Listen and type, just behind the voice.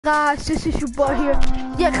Guys, this is your boy here,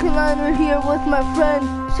 jakalandra here with my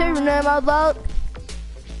friend. Say your name out loud.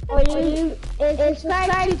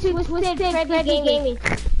 Subscribe to Twisted Freddy Gaming.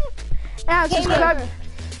 And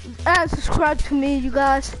subscribe to me, you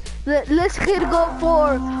guys. Let's get a goal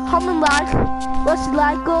for how many likes? What's the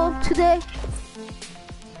like goal today?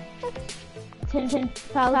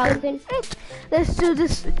 10,000. Let's do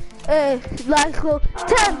this like goal.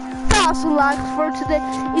 10,000 likes for today.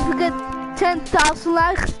 If we get 10,000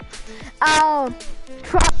 likes, I'll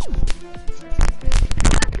try.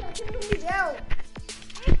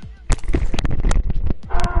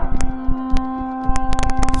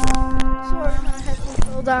 Sorry, my headphones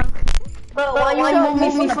fell down. Bro, why you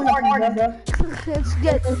missing the party, bro? Let's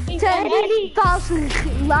get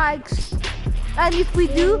 10,000 likes. And if we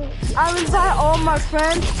do, I'll invite all my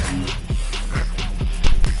friends.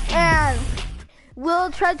 And we'll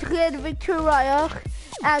try to get a victory royale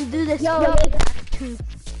and do this. Yo,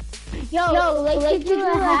 let's do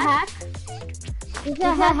a hack. It's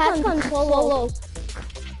a hack on solos.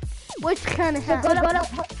 Which kind of hack? Go to party.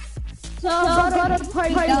 Let's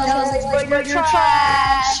bring your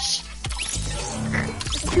trash.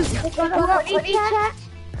 Go to party chat.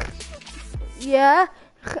 Yeah,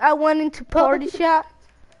 I went into party chat.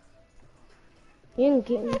 You didn't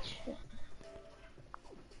get in shit.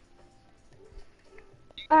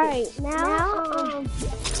 Alright, now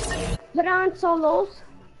put on solos.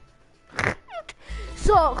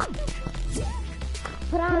 So,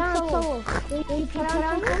 Put on solos. Put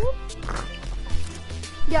on solos?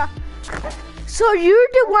 yeah. So you're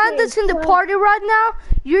the one that's in the party right now?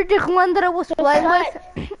 You're the one that I was playing with?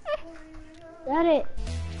 Got it.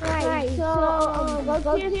 Alright, so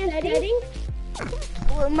go to your settings.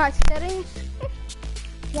 My settings?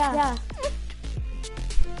 Yeah.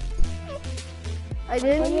 I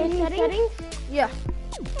did? Your settings? Yeah.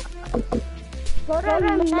 Go to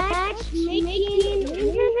matchmaking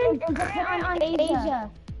and put it on Asia.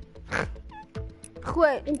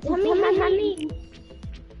 Wait, And tell me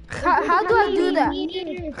how do I do that?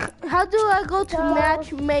 How do I go to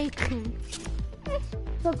matchmaking?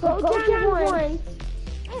 So go down once.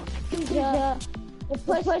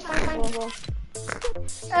 Push triangle.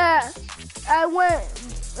 I went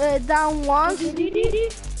down once.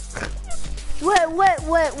 Wait.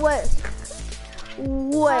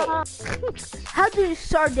 How do you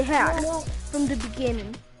start the hack from the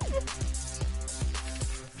beginning?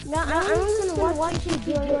 No, I'm gonna watch you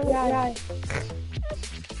do it.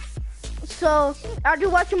 So, are you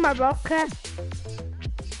watching my broadcast?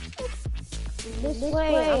 This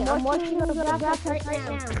way. I'm watching the broadcast right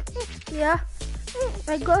now. Yeah.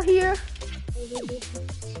 I go here.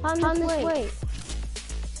 On this way.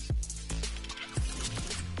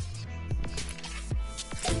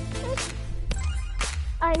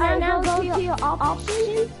 Alright, now go to your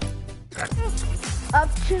options.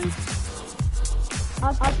 Options.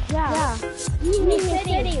 Yeah. Your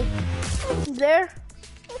settings. There.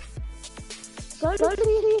 Go to your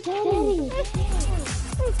settings.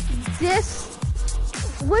 This.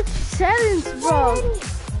 Which settings, bro? Go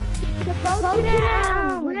to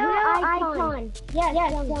the real icon.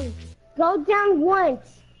 Yes. Go down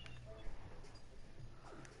once.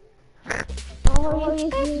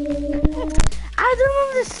 I don't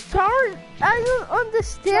understand. I don't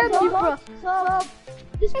understand you, bro. So,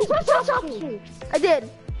 just push options. I did.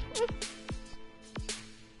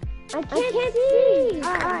 I can't see.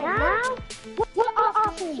 Alright, now, what are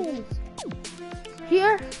options?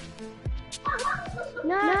 Here.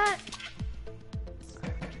 Not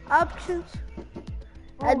Options.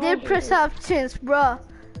 I did press options, bro.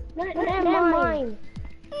 never mind.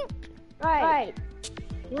 Alright.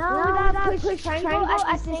 Now we gotta push triangle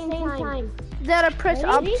at the same time. Did I press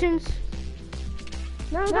Ready? options?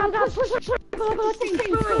 Now we gotta push triangle at the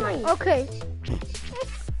same time. Okay.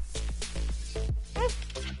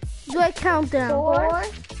 Do I count down? 4,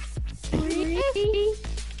 3,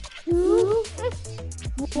 2,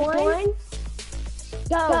 1,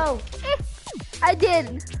 go. I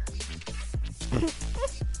did.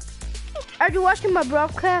 Are you watching my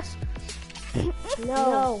broadcast?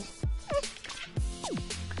 No.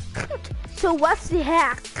 So what's the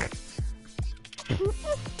hack?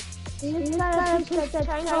 You gotta push the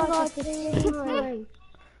triangle at the same time.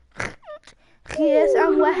 Yes,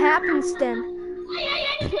 and what happens then?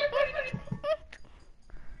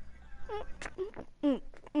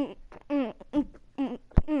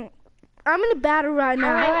 I'm in a battle right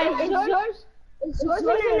now. Alright, is yours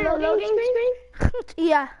in a loading screen?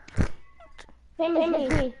 Yeah. Same as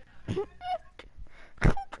me.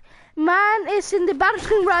 Mine is in the battle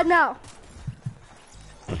screen right now.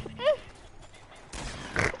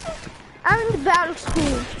 I'm in the battle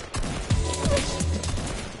screen.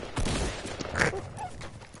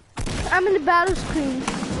 I'm in the battle screen.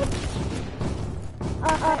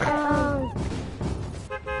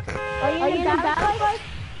 Are you in the battle fight?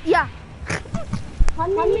 Yeah. How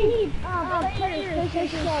many players does it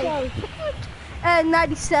show?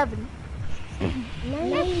 97.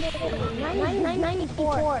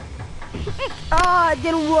 94. Oh, it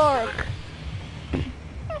didn't work.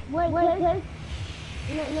 Wait.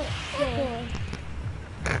 No.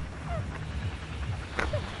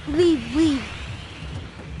 Leave.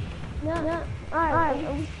 No.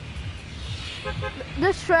 Alright.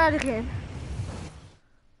 Let's try it again.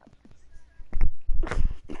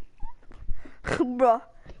 Bro,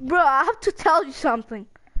 I have to tell you something.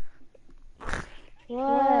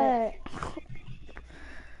 What?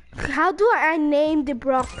 How do I name the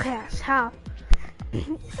broadcast? How?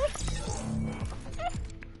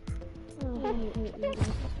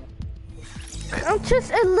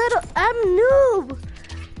 I'm noob.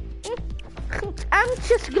 I'm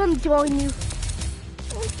just gonna join you.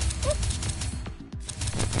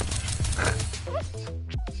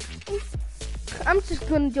 I'm just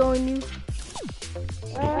gonna join you.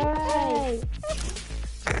 Alright.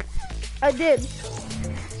 I did.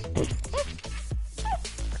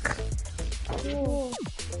 Cool.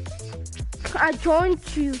 I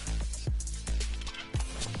joined you.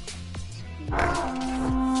 So,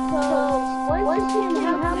 once you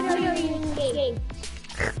know how to escape.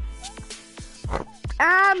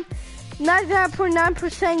 I'm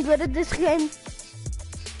 99.9% good at this game.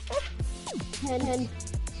 And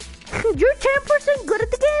You're 10% good at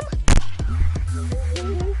the game?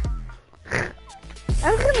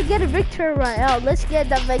 I'm gonna get a victory royale. Let's get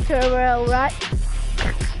that victory royale, right?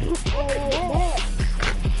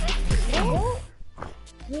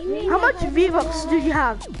 How much V-Bucks do you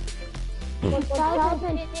have?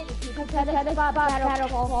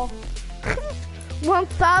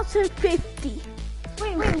 1,050.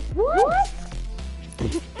 Wait, what? Do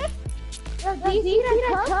you see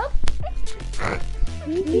that cup?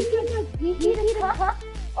 Do you see the cup?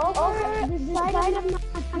 Over the side of my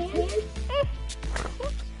pants?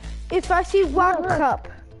 If I see one cup.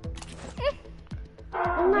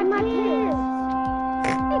 In my pants.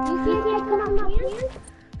 Do you see the cup on my pants?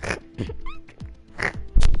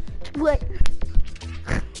 Wait.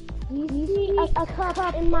 Do you see a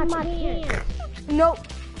cup in my pants? Nope.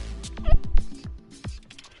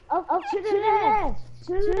 Oh, to the left.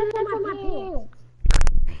 To the left of my pants.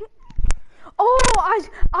 Oh,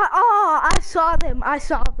 I saw them.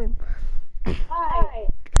 Alright.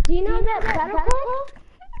 Do you know that battle pass?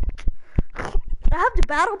 I have the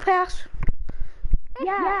battle pass.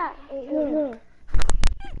 Yeah.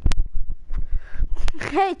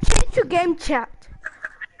 Hey, change your game chat.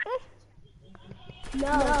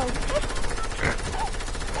 No.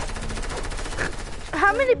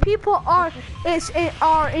 How many people are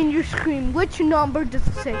in your screen? Which number does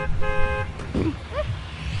it say?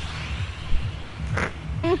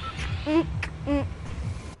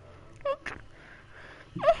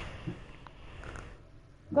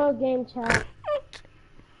 Go game chat.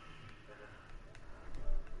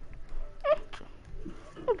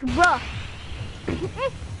 Bruh.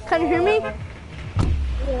 Can you hear me? Yeah.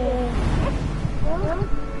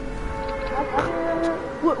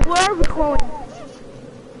 Where are we going?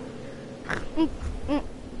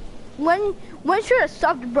 When should I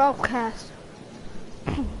stop the broadcast?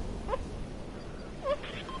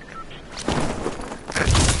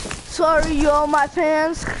 Sorry, you all my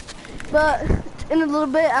fans, but in a little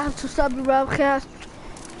bit I have to stop the broadcast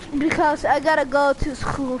because I gotta go to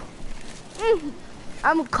school.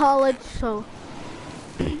 I'm in college, so.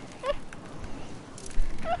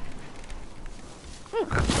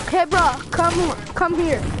 Hey, bro, come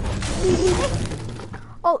here.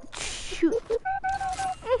 Oh, shoot.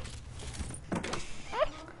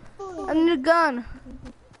 I need a gun.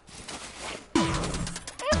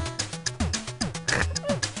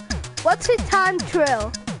 What's a time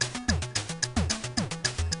trail?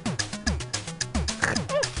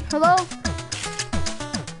 Hello?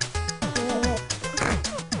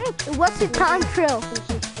 What's a time trail?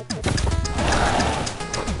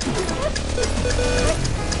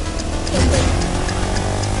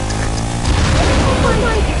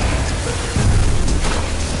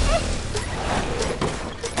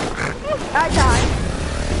 I died.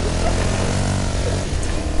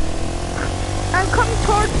 I'm coming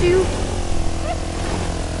towards you.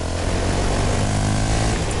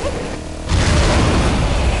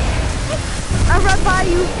 I'm right by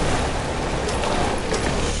you.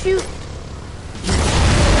 Shoot.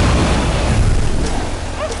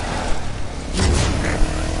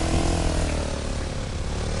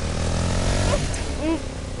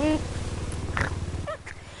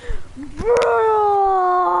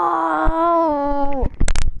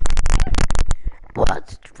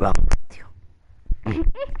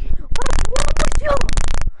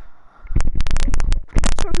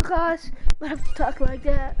 guys, I have to talk like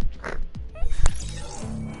that.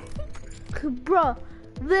 Bro,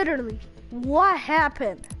 literally, what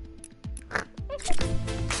happened?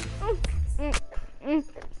 No.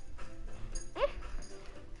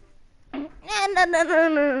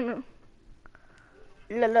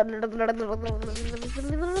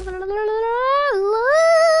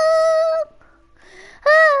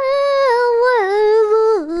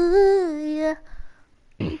 Hallelujah.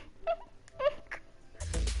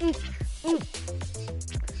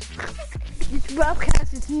 This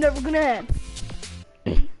broadcast is never gonna end.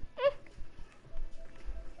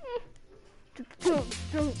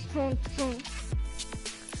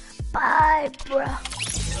 Bye, bro.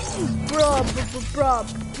 Bro,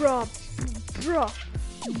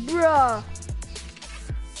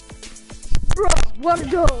 one of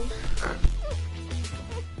those.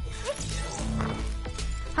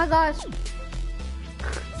 Hi guys.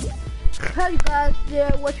 How you guys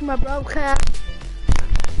there watching my broadcast?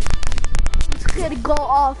 It's gonna go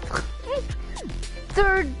off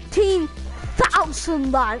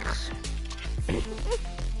 13,000 likes.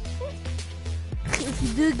 If you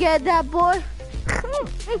do get that, boy,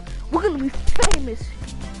 we're gonna be famous.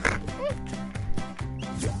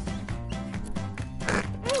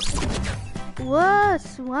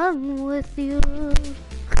 What's wrong with you?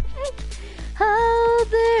 How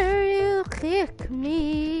dare you kick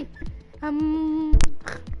me? No,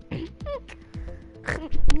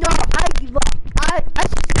 I give up. I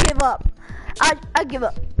just give up. I give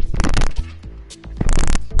up.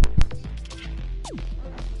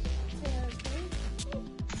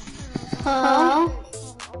 Hello?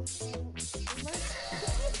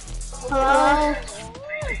 Hello?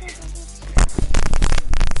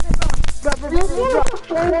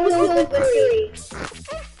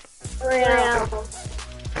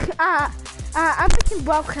 I'm making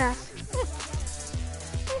broadcast.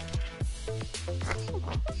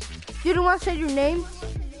 You don't want to say your name?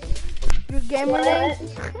 Your gamer name?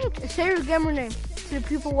 Say your gamer name to the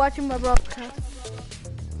people watching my broadcast.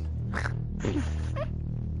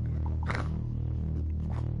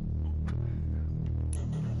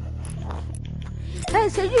 Hey,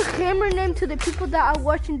 say your gamer name to the people that are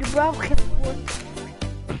watching the broadcast.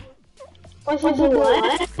 What's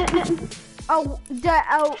what? That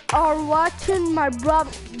are watching my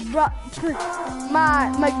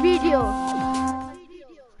my video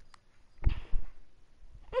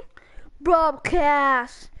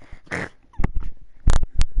broadcast,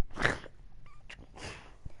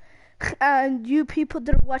 and you people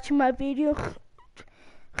that are watching my video,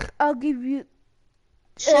 I'll give you.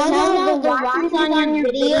 Some of the watchers on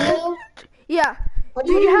your video? Yeah. What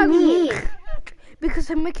do you mean?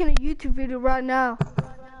 Because I'm making a YouTube video right now.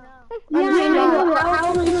 Yeah, I know.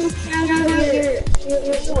 How do you shout out your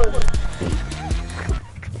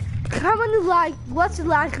How many what's the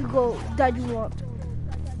like goal that you want?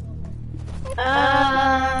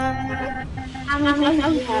 How many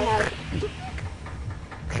do you have?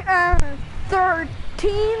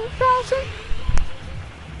 13,000?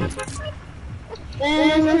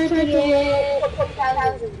 Then let's get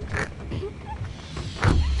 4,000.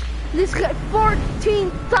 Let's get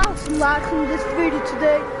 14,000 likes on this video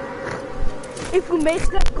today. If we make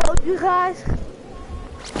that goal, you guys,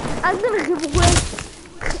 I'm gonna give away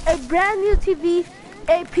a brand new TV,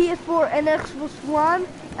 a PS4 and Xbox One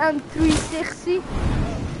and 360.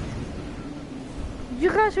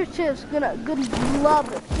 You guys are just gonna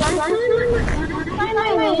love it.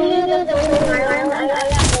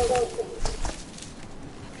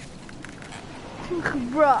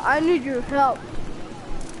 Bro, I need your help.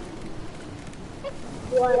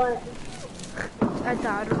 What? I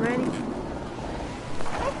died already.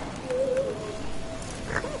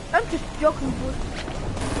 I'm just joking, boy.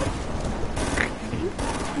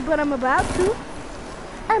 But I'm about to.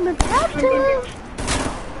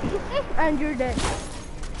 And you're dead.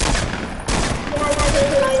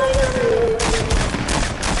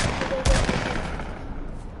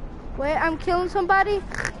 Wait, I'm killing somebody?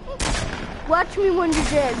 Watch me when you're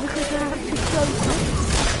dead, because I have to kill you.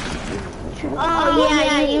 Oh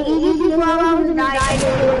yeah, you probably died.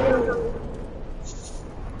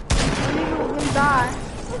 You're gonna die.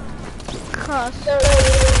 Cause.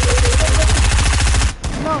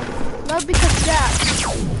 No, not because of that.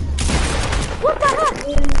 What the heck?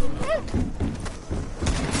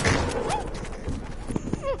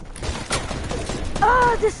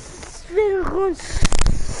 Oh, this video going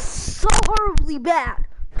so horribly bad.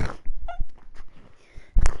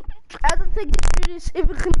 I don't think this video is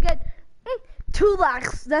even gonna get 2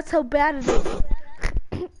 likes. That's how bad it is.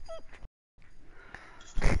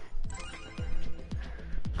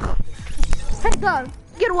 Hey, dog.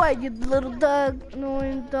 Get away, you little dog,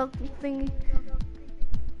 annoying dog thingy.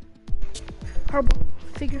 Horrible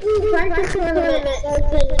figure.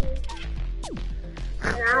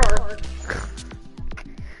 An hour.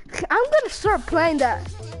 I'm gonna start playing that.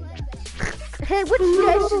 Hey, which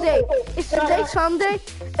day is today? Is today Sunday?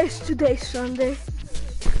 It's today Sunday.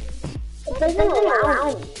 It doesn't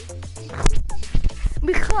allow me.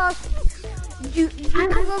 Because you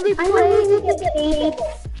can only play. I'm gonna get paid.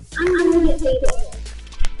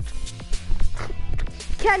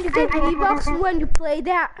 Can you get V-Bucks when you play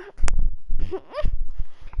that?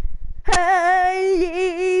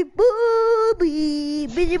 Hey, booby.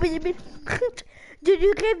 Did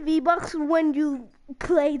you get V-Bucks when you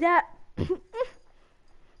play that?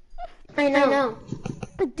 I know.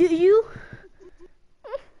 Do you?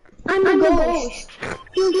 I'm a ghost.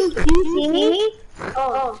 Do you see me?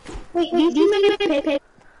 Oh. Wait, do you see my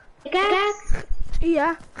pickaxe?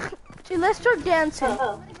 Yeah. See, let's start dancing.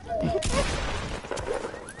 Oh.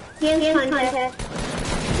 Dance contest.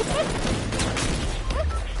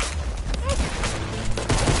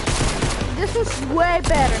 This is way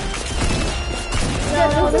better.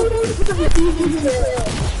 No, this is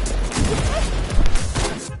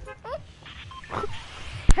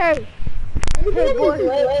Hey. Hey, boy.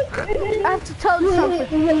 I have to tell you something.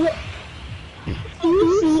 Do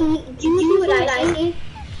you see what I see?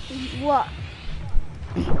 What?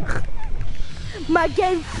 My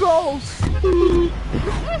game froze.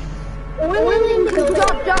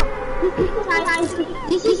 Jump.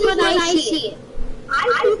 This is what I see. I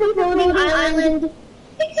see the floating island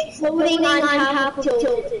floating on top of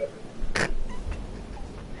Tilted.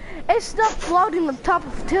 It's not floating on top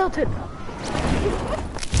of Tilted.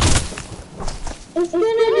 It's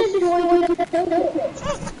gonna destroy the Tilted.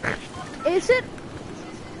 Is it?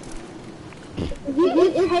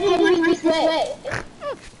 It's headed right this way.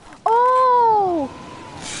 Oh!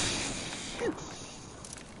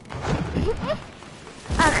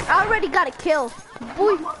 I already got a kill.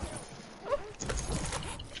 Boy.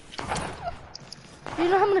 You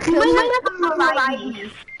know how many kills I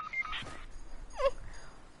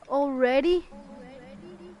already?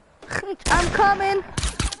 I'm coming.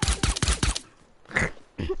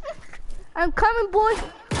 I'm coming, boy.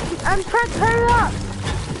 I'm trying to hurry up.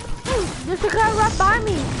 There's a guy right by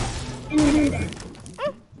me.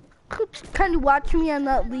 Can you watch me and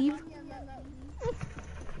not leave?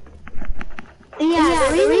 Yeah,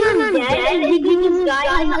 the reason I'm dead is because this guy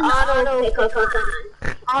has an auto pickup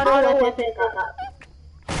on. Auto pickup.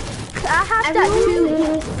 I have that too.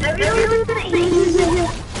 Everyone's gonna use it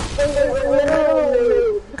in the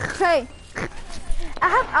little. Hey, I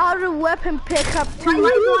have auto weapon pickup too.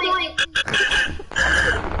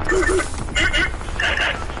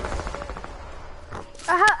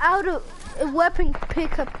 I have auto weapon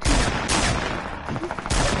pickup too.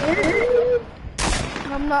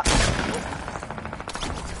 I'm not.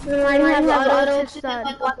 I have auto pickup.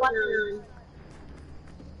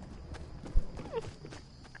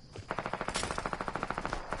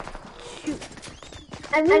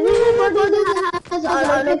 Everyone has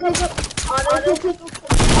auto pickup.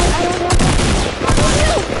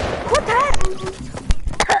 What the heck?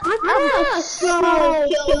 I'm so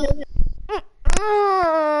killed.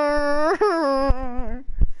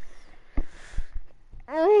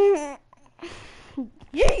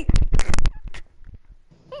 Yeet.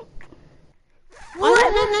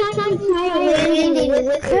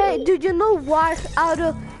 Hey, do you know why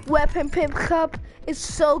auto weapon pickup is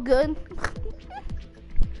so good?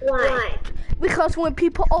 Why? Because when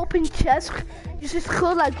people open chests, you just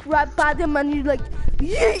go like right by them and you like,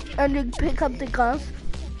 yeet, and you pick up the guns.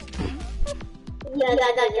 Yeah,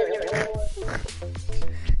 that doesn't really work.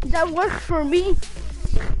 That works for me.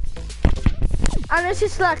 And it's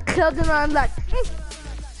just like kill them and I'm like,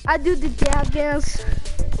 I do the jab dance.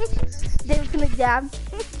 The infinite jab.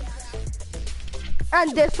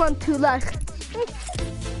 And this one too, like.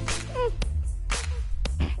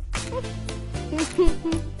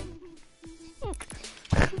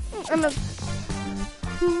 And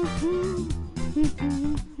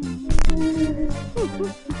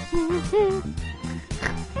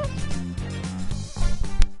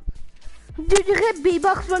did you get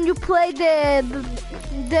V-Bucks when you play the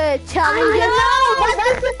challenge? I know!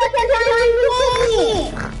 That's the second time you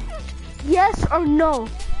played! Yes or no?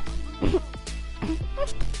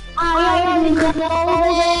 I already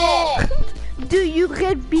know it! Do you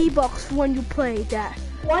get V-Bucks when you play that?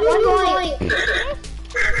 What are you going?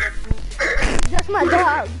 That's my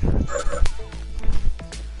dog.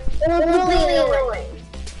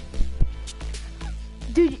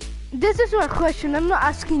 Dude, this is my question. I'm not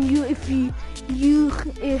asking you if you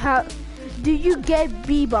have. Do you get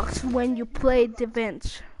V-Bucks when you play the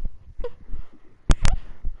events?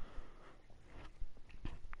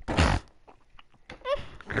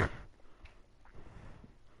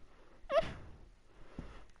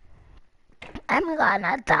 I'm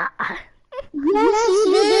gonna die. Yes, you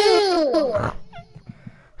do.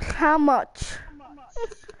 How much?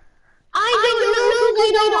 I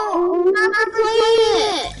don't know. Never played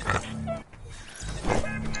it.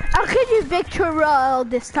 I'll give you Victor Royale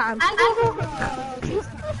this time.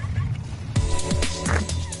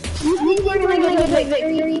 You think you're gonna get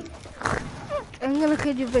victory? I'm gonna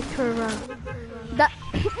give you Victor Royale. That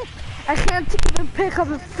I can't even pick up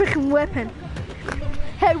a freaking weapon.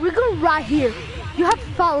 Hey, we're going right here. You have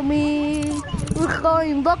to follow me. We're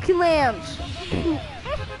going Lucky Lands.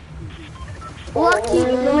 Lucky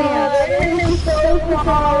Lands.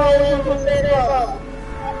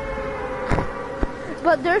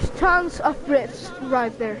 But there's tons of rifts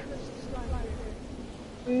right there.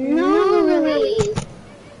 No, really.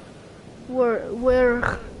 We're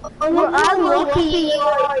unlucky you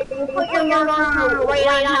are. You put your marker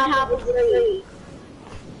right on top of the tree.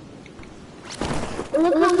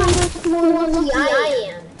 Look how much more lucky I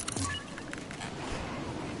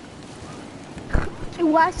am.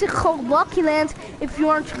 Why is it called Lucky Lands if you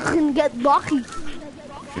aren't gonna get lucky?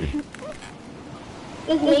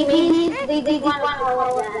 Maybe they want to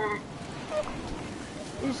call it that.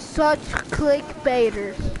 You're such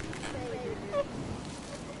clickbaiters.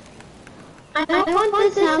 I don't want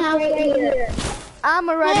this house right here. I'm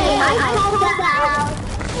already. I called that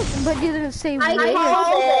house. But you didn't say I where.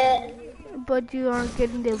 called it. But you aren't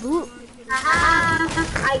getting the loot.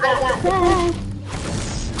 I got that.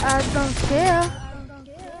 I don't care.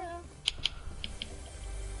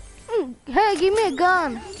 Hey, give me a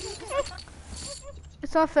gun.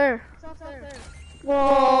 It's not fair.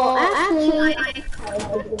 Well, actually,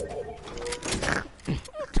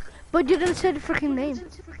 But you didn't say the freaking name.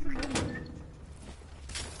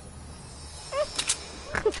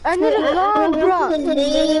 I need a gun, bro.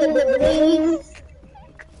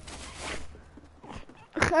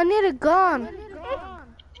 I need a gun.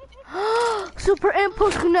 Super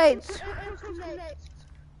impulse grenades.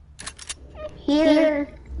 Here.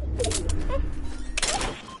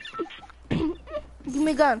 Give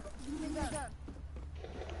me a gun.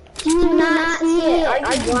 Do you not see it?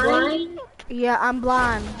 Are you blind? Yeah, I'm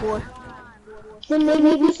blind, boy. Then maybe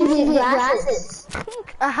you should get glasses.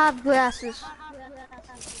 I have glasses.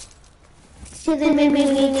 So then maybe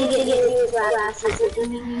we need to get new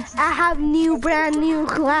glasses. I have brand new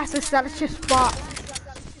glasses that I just bought.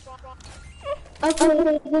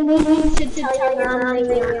 Okay, then maybe you should tell your mom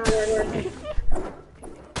they are working.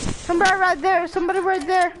 Somebody right there. Somebody right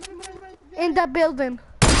there. In that building.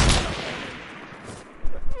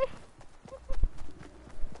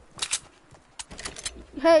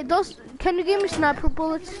 Hey, can you give me sniper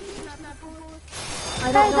bullets?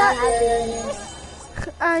 I don't know.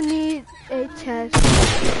 I need a chest.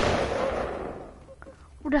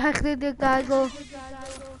 Where the heck did the guy go?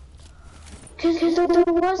 Because there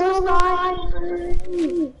was no guy.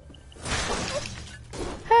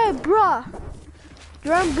 Hey, bruh.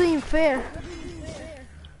 You're not being fair.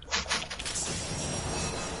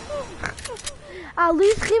 At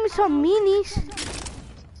least give me some minis.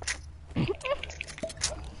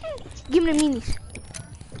 Give me the minis.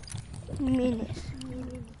 Minis.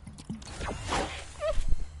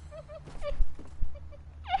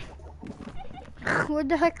 Where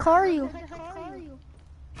the heck are you?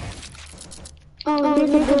 Oh, this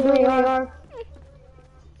is where we are.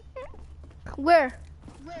 Where?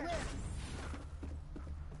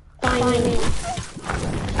 Fine.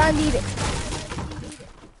 I need it.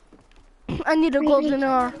 I need a golden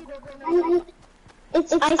R.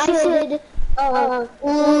 I said,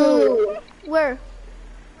 blue. Where?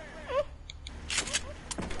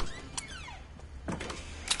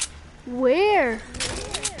 Where?